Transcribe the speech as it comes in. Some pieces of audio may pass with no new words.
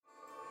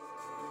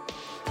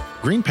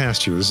Green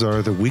Pastures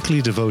are the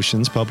weekly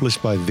devotions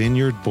published by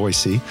Vineyard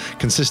Boise,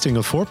 consisting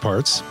of 4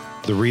 parts: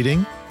 the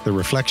reading, the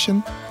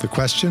reflection, the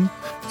question,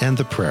 and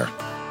the prayer.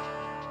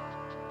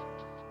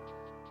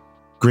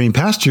 Green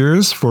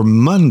Pastures for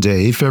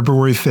Monday,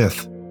 February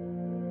 5th.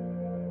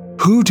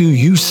 Who do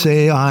you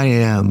say I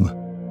am?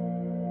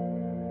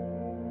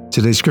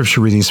 Today's scripture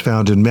reading is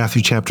found in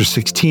Matthew chapter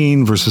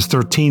 16, verses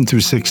 13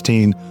 through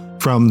 16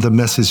 from the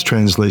Message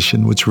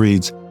translation, which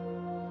reads,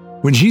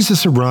 When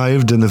Jesus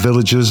arrived in the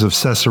villages of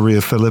Caesarea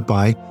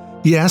Philippi,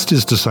 he asked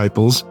his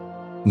disciples,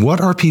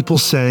 "What are people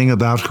saying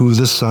about who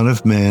the Son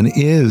of Man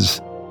is?"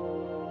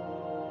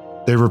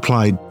 They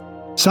replied,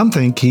 "Some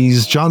think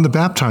he's John the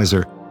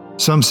Baptizer.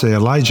 Some say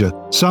Elijah.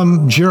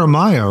 Some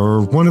Jeremiah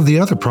or one of the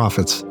other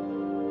prophets."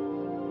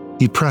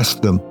 He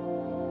pressed them,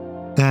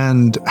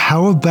 "And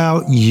how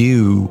about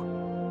you?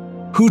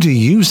 Who do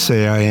you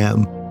say I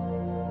am?"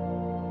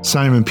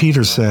 Simon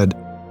Peter said,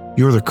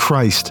 "You're the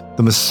Christ,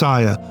 the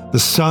Messiah, the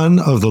Son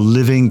of the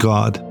living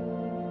God."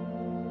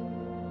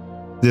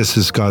 This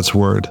is God's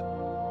Word.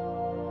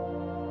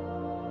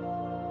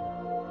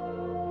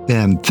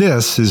 And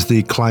this is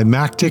the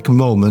climactic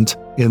moment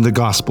in the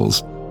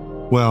Gospels.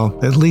 Well,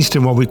 at least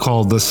in what we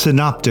call the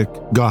Synoptic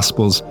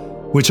Gospels,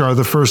 which are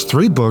the first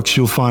 3 books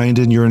you'll find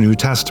in your New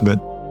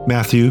Testament: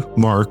 Matthew,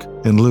 Mark,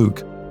 and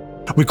Luke.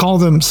 We call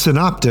them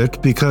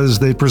synoptic because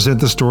they present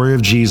the story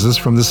of Jesus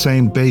from the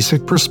same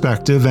basic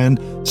perspective and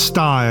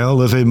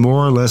style of a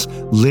more or less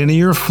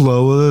linear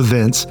flow of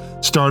events,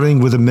 starting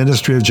with the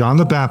ministry of John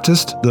the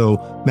Baptist, though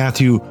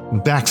Matthew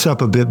backs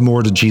up a bit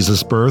more to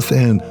Jesus' birth,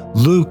 and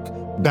Luke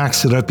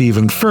backs it up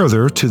even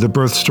further to the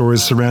birth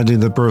stories surrounding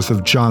the birth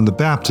of John the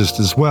Baptist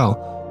as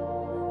well.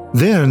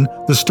 Then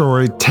the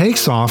story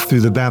takes off through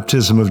the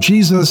baptism of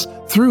Jesus,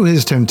 through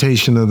his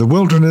temptation in the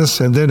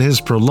wilderness, and then his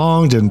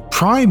prolonged and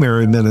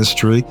primary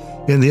ministry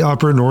in the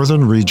upper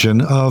northern region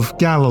of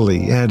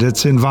Galilee and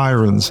its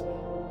environs,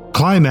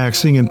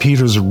 climaxing in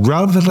Peter's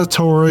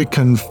revelatory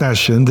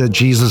confession that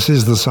Jesus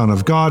is the Son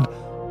of God,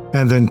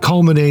 and then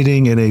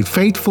culminating in a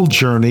fateful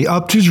journey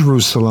up to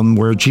Jerusalem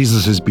where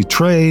Jesus is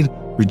betrayed,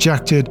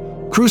 rejected,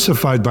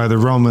 crucified by the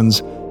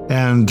Romans,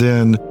 and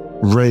then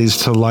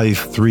raised to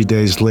life 3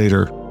 days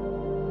later.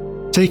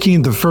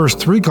 Taking the first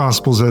 3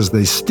 Gospels as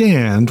they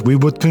stand, we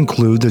would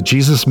conclude that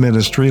Jesus'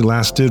 ministry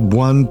lasted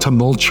 1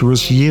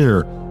 tumultuous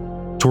year,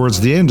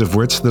 towards the end of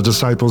which the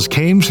disciples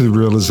came to the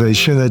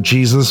realization that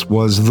Jesus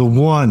was the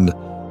one,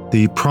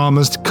 the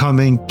promised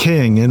coming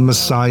King and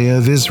Messiah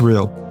of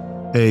Israel,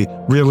 a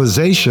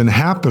realization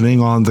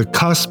happening on the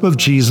cusp of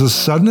Jesus'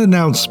 sudden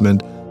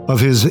announcement of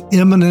his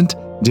imminent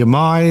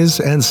demise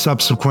and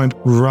subsequent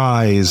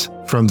rise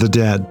from the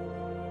dead.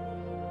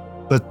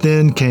 But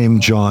then came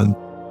John.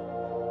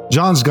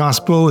 John's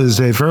Gospel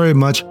is a very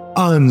much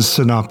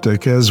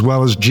unsynoptic as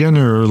well as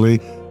generally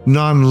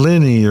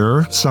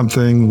nonlinear,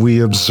 something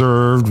we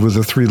observed with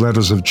the 3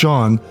 letters of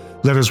John,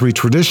 letters we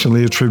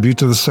traditionally attribute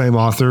to the same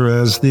author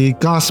as the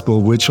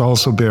Gospel, which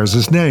also bears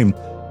his name.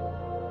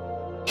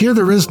 Here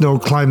there is no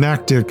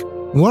climactic,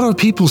 "What are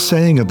people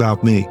saying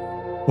about me?"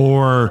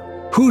 or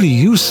 "Who do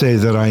you say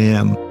that I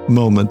am?"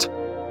 moment.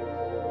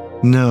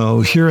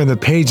 No, here in the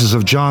pages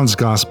of John's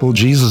Gospel,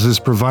 Jesus is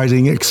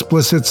providing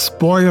explicit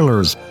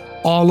spoilers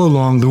all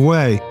along the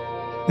way.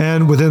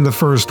 And within the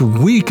first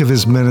week of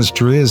his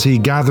ministry, as he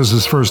gathers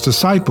his first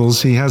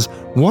disciples, he has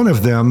one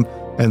of them,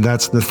 and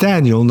that's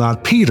Nathanael,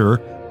 not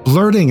Peter,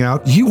 blurting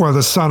out, "You are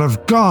the Son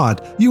of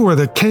God. You are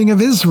the King of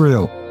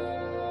Israel."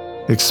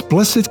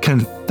 Explicit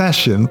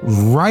confession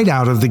right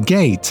out of the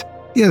gate.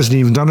 He hasn't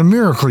even done a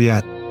miracle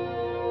yet.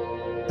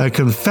 A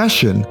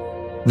confession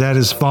that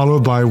is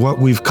followed by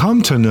what we've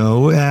come to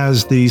know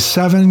as the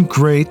 7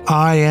 great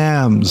I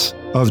ams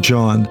of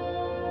John.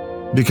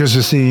 Because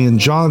you see, in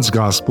John's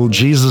Gospel,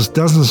 Jesus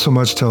doesn't so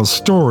much tell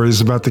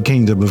stories about the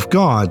kingdom of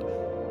God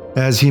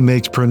as he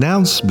makes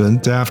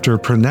pronouncement after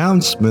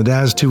pronouncement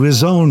as to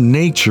his own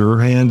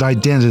nature and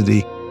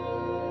identity.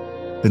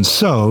 And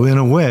so, in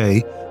a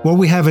way, what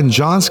we have in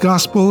John's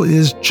Gospel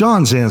is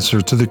John's answer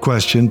to the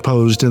question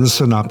posed in the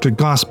Synoptic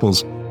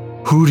Gospels: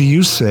 "Who do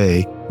you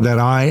say that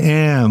I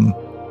am?"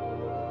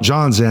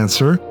 John's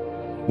answer: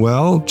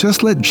 well,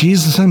 just let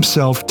Jesus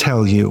himself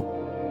tell you.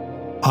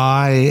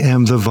 "I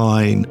am the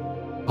vine.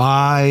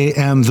 I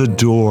am the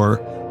door.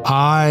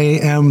 I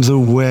am the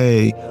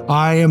way.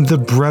 I am the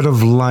bread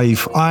of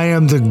life. I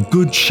am the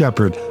good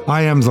shepherd.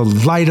 I am the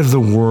light of the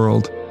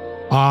world.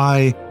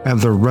 I am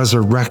the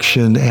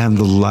resurrection and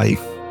the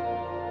life."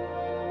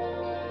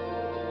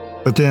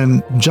 But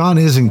then John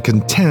isn't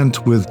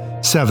content with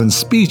 7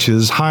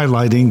 speeches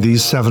highlighting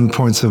these 7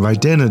 points of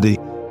identity.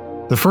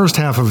 The first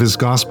half of his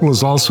gospel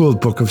is also a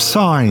book of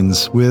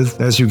signs with,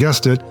 as you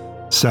guessed it,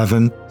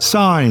 7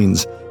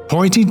 signs,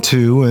 pointing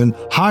to and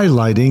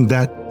highlighting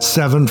that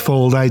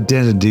 7-fold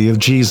identity of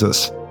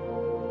Jesus.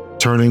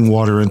 Turning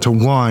water into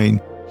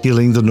wine,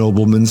 healing the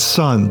nobleman's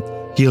son,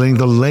 healing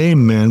the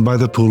lame man by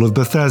the pool of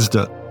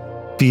Bethesda,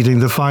 feeding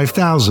the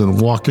 5,000,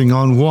 walking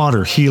on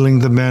water, healing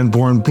the man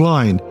born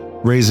blind,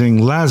 raising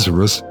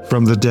Lazarus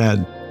from the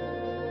dead.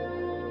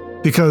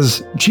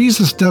 Because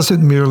Jesus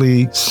doesn't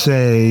merely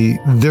say,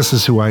 "This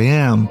is who I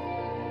am."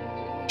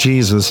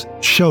 Jesus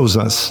shows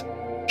us.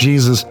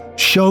 Jesus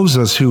shows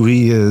us who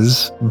he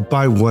is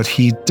by what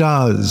he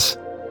does.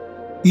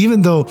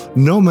 Even though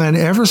no man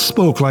ever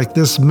spoke like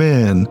this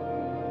man,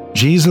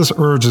 Jesus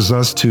urges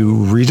us to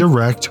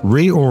redirect,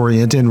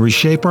 reorient, and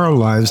reshape our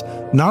lives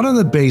not on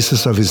the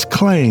basis of his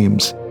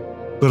claims,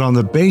 but on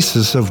the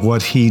basis of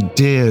what he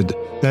did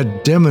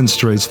that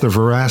demonstrates the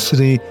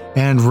veracity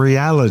and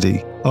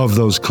reality of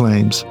those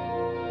claims.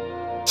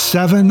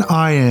 7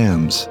 I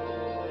ams,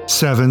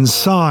 7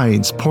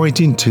 signs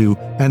pointing to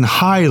and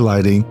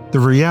highlighting the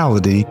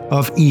reality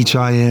of each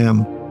I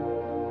am.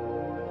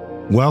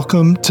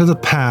 Welcome to the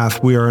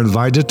path we are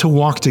invited to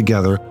walk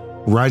together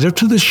right up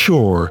to the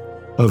shore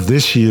of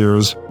this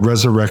year's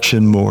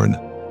Resurrection Morn.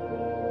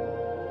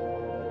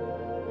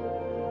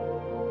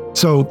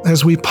 So,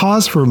 as we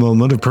pause for a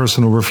moment of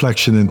personal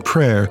reflection and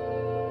prayer,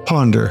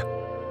 ponder.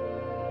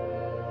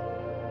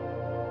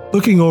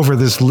 Looking over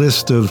this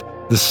list of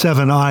the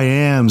 7 I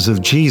ams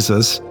of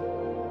Jesus,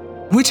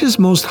 which is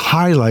most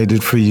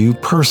highlighted for you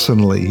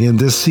personally in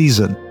this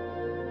season?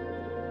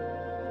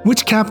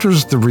 Which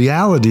captures the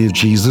reality of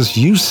Jesus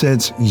you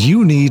sense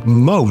you need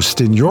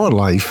most in your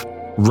life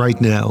right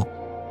now?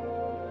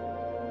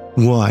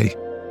 Why?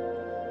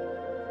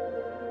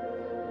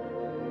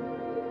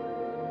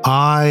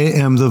 I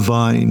am the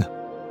vine.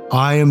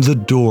 I am the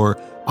door.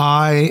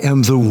 I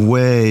am the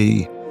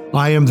way.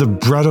 I am the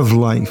bread of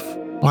life.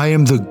 I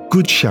am the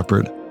good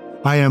shepherd.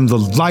 I am the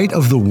light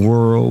of the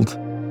world.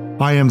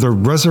 I am the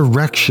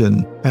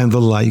resurrection and the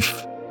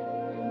life.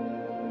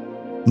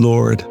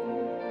 Lord,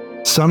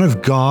 Son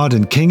of God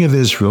and King of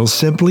Israel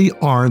simply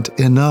aren't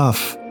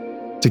enough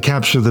to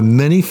capture the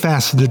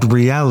many-faceted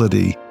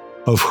reality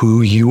of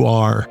who you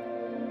are.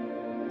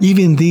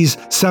 Even these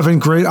 7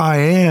 great I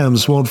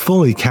ams won't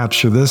fully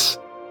capture this,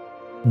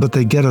 but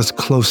they get us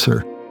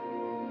closer.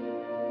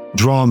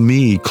 Draw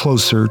me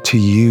closer to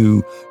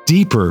you,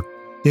 deeper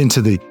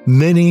into the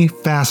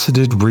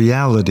many-faceted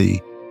reality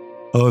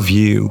of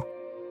you,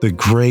 the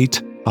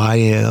great I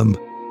am.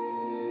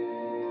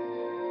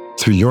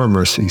 Through your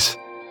mercies.